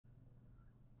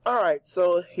Alright,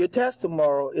 so your test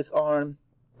tomorrow is on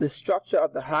the structure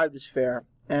of the hydrosphere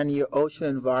and your ocean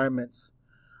environments.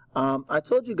 I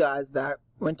told you guys that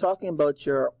when talking about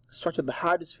your structure of the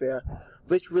hydrosphere,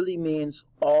 which really means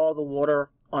all the water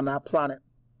on our planet,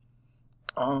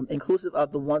 inclusive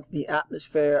of the ones in the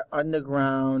atmosphere,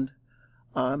 underground,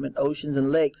 and oceans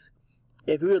and lakes,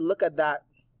 if we were to look at that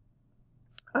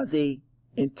as the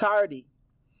entirety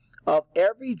of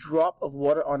every drop of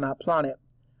water on our planet,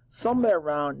 somewhere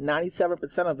around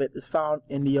 97% of it is found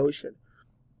in the ocean,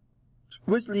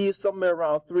 which leaves somewhere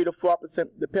around 3 to 4%,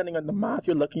 depending on the math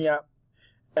you're looking at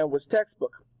and which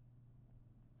textbook.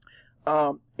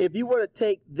 If you were to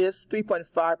take this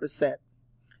 3.5%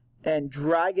 and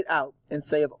drag it out and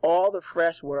say of all the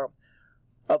fresh water,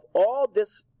 of all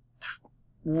this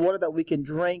water that we can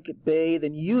drink, bathe,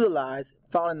 and utilize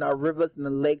found in our rivers and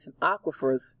the lakes and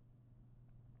aquifers,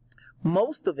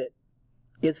 most of it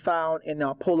is found in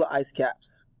our polar ice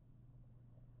caps.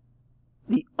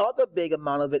 The other big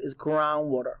amount of it is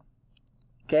groundwater.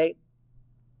 Okay?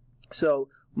 So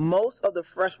most of the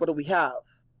fresh water we have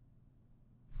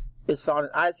is found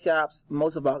in ice caps,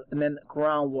 and then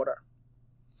groundwater.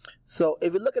 So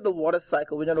if you look at the water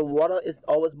cycle, we know the water is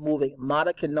always moving.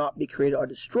 Matter cannot be created or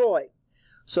destroyed.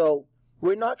 So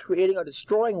we're not creating or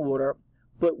destroying water,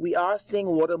 but we are seeing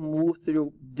water move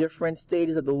through different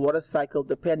stages of the water cycle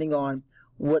depending on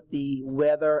what the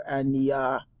weather and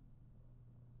the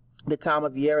time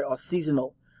of year are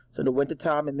seasonal. So in the winter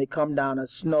time it may come down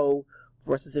as snow,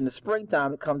 versus in the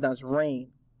springtime it comes down as rain.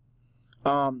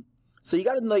 So you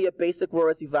got to know your basic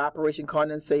words: evaporation,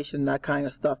 condensation, that kind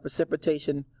of stuff,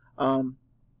 precipitation as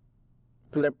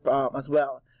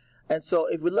well. And so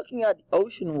if we're looking at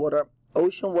ocean water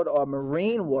or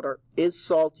marine water is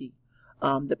salty.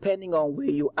 Depending on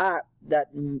where you are, that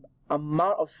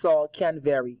amount of salt can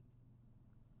vary.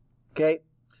 Okay,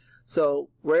 so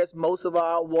whereas most of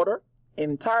our water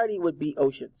in entirety would be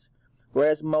oceans,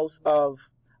 whereas most of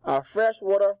our fresh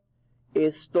water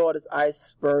is stored as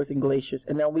icebergs and glaciers.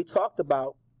 And then we talked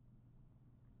about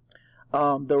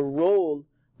the role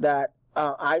that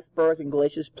icebergs and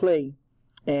glaciers play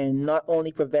in not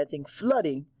only preventing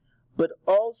flooding, but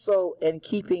also in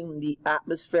keeping the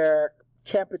atmospheric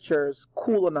temperatures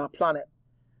cool on our planet.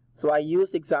 So I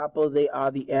used the example, they are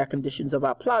the air conditions of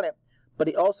our planet, but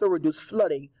they also reduce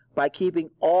flooding by keeping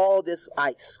all this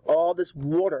ice, all this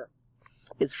water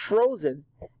is frozen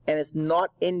and it's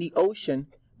not in the ocean,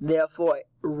 therefore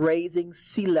raising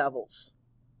sea levels.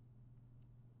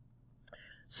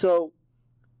 So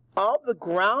of the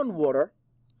groundwater,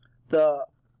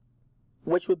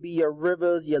 which would be your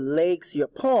rivers, your lakes, your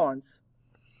ponds,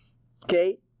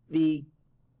 okay, the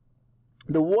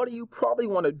water you probably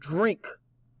want to drink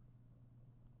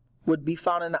would be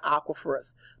found in the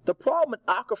aquifers. The problem with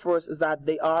aquifers is that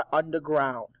they are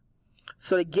underground.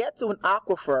 So to get to an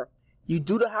aquifer, you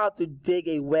do have to dig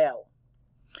a well.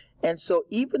 And so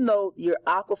even though your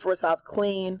aquifers have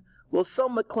clean, well,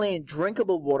 somewhat clean,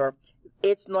 drinkable water,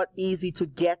 it's not easy to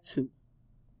get to.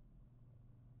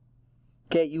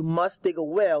 Okay, you must dig a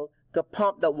well to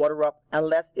pump that water up,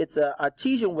 unless it's an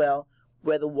artesian well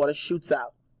where the water shoots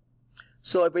out.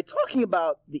 So if we're talking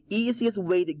about the easiest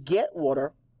way to get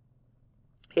water,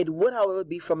 it would, however,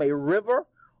 be from a river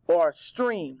or a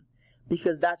stream,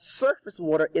 because that surface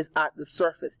water is at the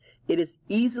surface. It is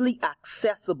easily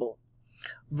accessible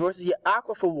versus your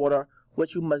aquifer water,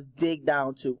 which you must dig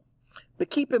down to. But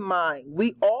keep in mind,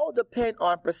 we all depend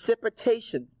on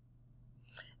precipitation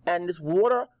and this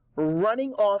water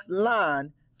running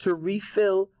offline to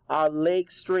refill our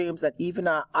lakes, streams, and even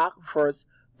our aquifers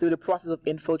through the process of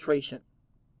infiltration.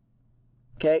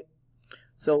 Okay,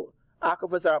 so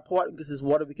aquifers are important because it's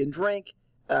water we can drink.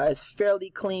 It's fairly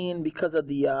clean because of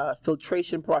the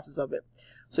filtration process of it.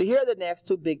 So here are the next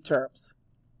two big terms: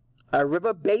 a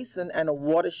river basin and a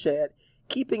watershed.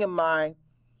 Keeping in mind,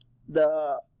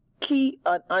 the key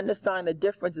on understanding the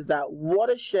difference is that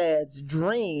watersheds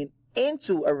drain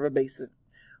into a river basin.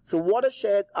 So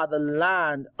watersheds are the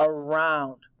land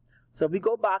around. So if we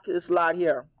go back to this slide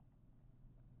here,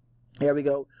 here we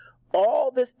go.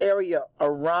 All this area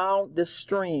around this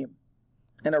stream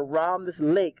and around this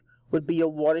lake would be a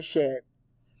watershed,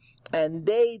 and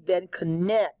they then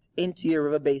connect into your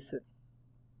river basin.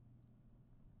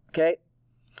 Okay,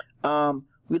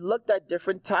 we looked at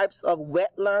different types of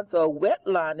wetlands. So a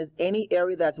wetland is any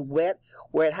area that's wet,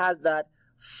 where it has that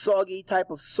soggy type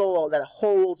of soil that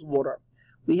holds water.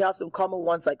 We have some common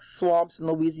ones like swamps in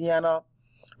Louisiana.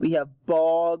 We have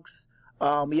bogs.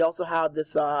 We also have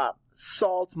this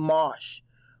salt marsh,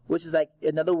 which is like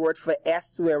another word for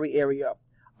estuary area.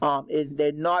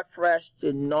 They're not fresh,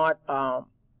 they're not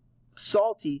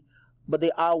salty, but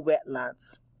they are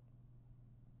wetlands.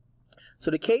 So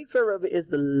the Cape Fear River is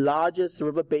the largest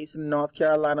river basin in North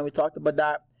Carolina. We talked about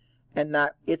that, and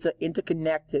that it's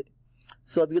interconnected.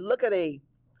 So if you look at a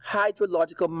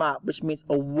hydrological map, which means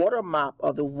a water map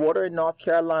of the water in North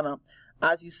Carolina,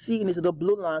 as you see in these little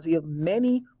blue lines, we have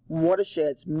many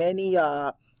watersheds, many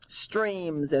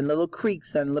streams and little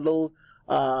creeks and little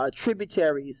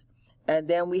tributaries. And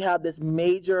then we have this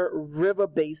major river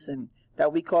basin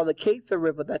that we call the Cape Fear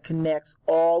River that connects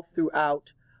all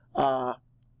throughout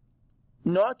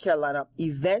North Carolina,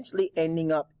 eventually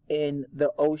ending up in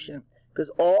the ocean, because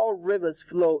all rivers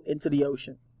flow into the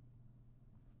ocean.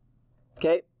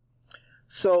 Okay,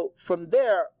 so from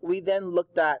there we then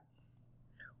looked at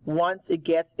once it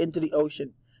gets into the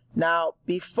ocean. Now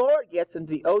before it gets into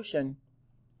the ocean,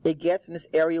 it gets in this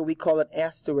area we call an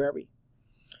estuary.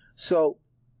 So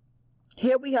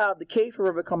here we have the Cape Fear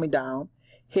River coming down.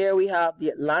 Here we have the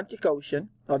Atlantic Ocean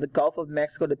or the Gulf of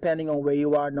Mexico, depending on where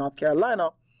you are in North Carolina.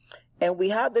 And we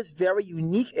have this very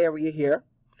unique area here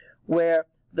where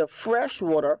the fresh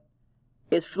water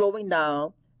is flowing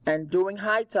down, and during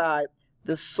high tide,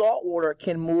 the salt water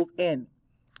can move in.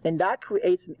 And that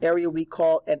creates an area we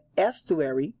call an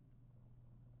estuary,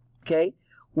 okay,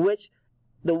 which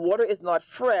the water is not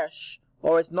fresh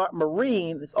or it's not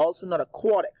marine, it's also not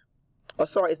aquatic. Or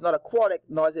sorry, it's not aquatic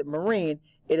nor is it marine,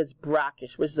 it is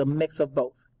brackish, which is a mix of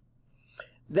both.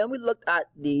 Then we looked at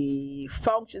the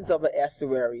functions of an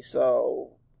estuary.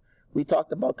 So we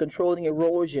talked about controlling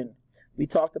erosion. We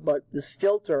talked about this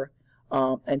filter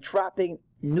and trapping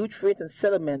nutrients and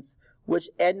sediments, which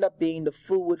end up being the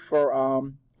food for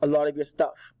a lot of your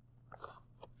stuff.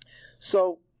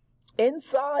 So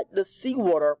inside the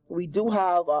seawater, we do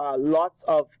have lots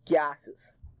of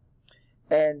gases.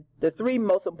 And the three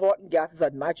most important gases are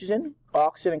nitrogen,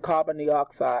 oxygen, and carbon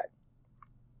dioxide.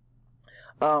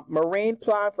 Marine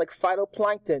plants like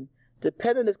phytoplankton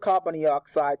depend on this carbon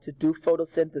dioxide to do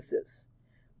photosynthesis.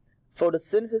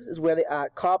 Photosynthesis is where they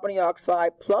add carbon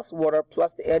dioxide plus water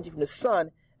plus the energy from the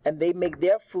sun, and they make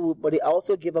their food, but they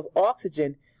also give off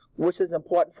oxygen, which is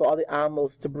important for other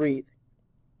animals to breathe.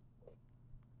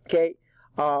 Okay,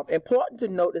 important to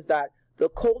note is that the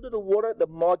colder the water, the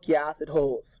more gas it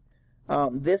holds.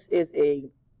 This is a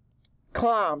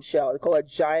clam shell. They call it a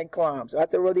giant clam. So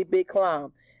that's a really big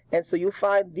clam. And so you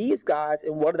find these guys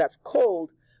in water that's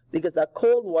cold, because that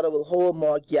cold water will hold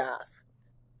more gas.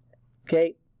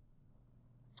 Okay.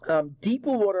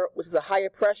 Deeper water, which is a higher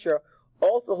pressure,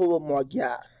 also hold more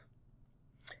gas.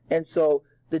 And so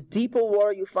the deeper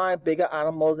water, you find bigger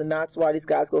animals, and that's why these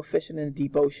guys go fishing in the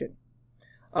deep ocean.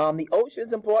 The ocean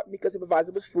is important because it provides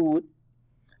us with food,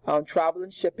 travel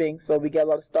and shipping. So we get a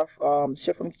lot of stuff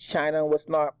shipped from China and what's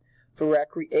not for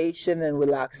recreation and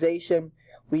relaxation.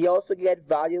 We also get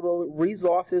valuable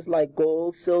resources like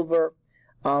gold, silver,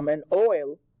 and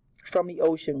oil from the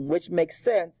ocean, which makes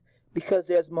sense because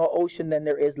there's more ocean than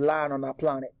there is land on our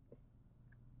planet.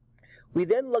 We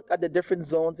then looked at the different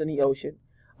zones in the ocean.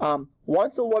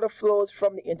 Once the water flows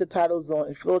from the intertidal zone,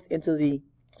 it flows into the,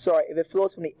 if it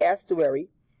flows from the estuary,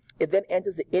 it then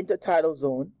enters the intertidal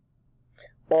zone,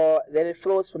 or then it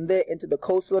flows from there into the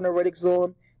coastal and arid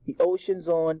zone, the ocean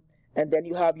zone, and then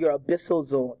you have your abyssal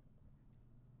zone.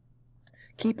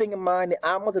 Keeping in mind the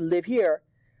animals that live here,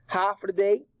 half of the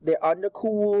day they're under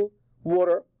cool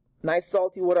water, nice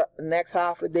salty water. The next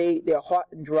half of the day they're hot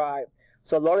and dry.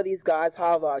 So a lot of these guys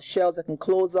have shells that can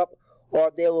close up,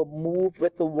 or they will move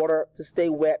with the water to stay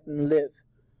wet and live.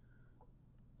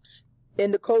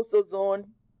 In the coastal zone,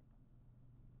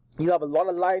 you have a lot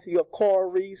of life. You have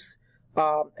coral reefs,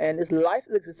 and this life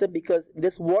is existent because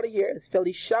this water here is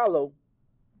fairly shallow.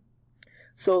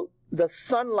 So the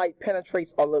sunlight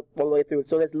penetrates all the way through.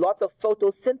 So there's lots of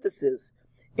photosynthesis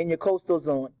in your coastal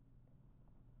zone.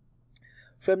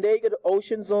 From there you go to the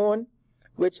ocean zone,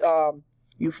 which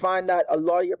you find that a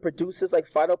lot of your producers like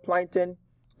phytoplankton,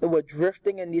 they were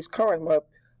drifting in these currents. Well,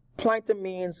 plankton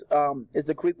means is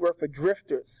the Greek word for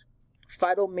drifters.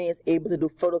 Phyto means able to do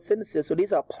photosynthesis. So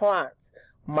these are plants,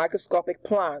 microscopic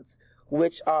plants,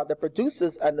 which are the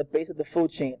producers and the base of the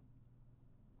food chain.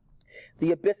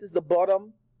 The abyss is the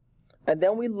bottom. And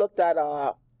then we looked at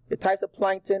the types of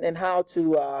plankton and how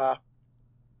to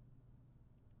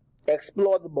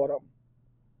explore the bottom.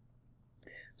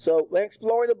 So when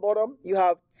exploring the bottom, you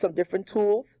have some different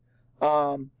tools.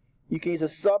 You can use a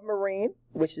submarine,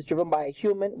 which is driven by a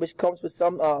human, which comes with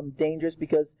some dangers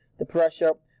because the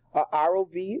pressure.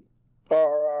 ROV,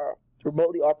 or a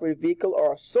remotely operated vehicle,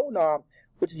 or a sonar,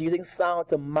 which is using sound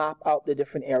to map out the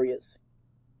different areas.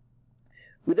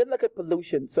 We then look at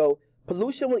pollution. So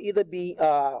pollution will either be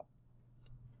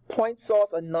point source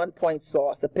or non-point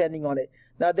source, depending on it.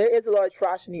 Now, there is a lot of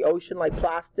trash in the ocean, like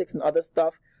plastics and other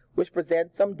stuff, which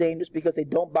presents some dangers because they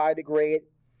don't biodegrade.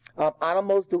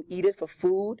 Animals do eat it for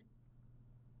food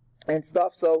and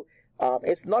stuff, so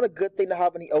it's not a good thing to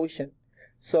have in the ocean.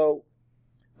 So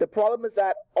the problem is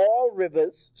that all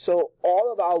rivers, so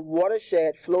all of our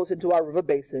watershed flows into our river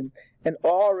basin, and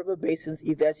all river basins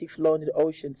eventually flow into the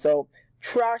ocean. So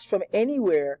trash from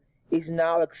anywhere is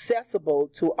now accessible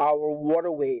to our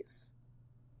waterways.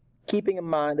 Keeping in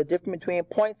mind the difference between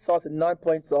point source and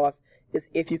non-point source is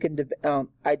if you can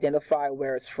identify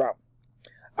where it's from.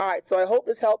 Alright, so I hope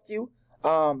this helped you.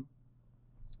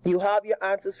 You have your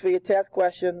answers for your test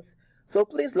questions, so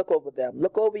please look over them.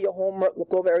 Look over your homework,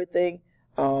 look over everything,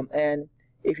 and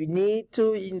if you need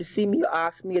to, you can see me or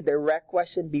ask me a direct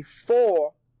question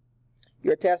before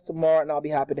your test tomorrow, and I'll be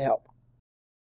happy to help.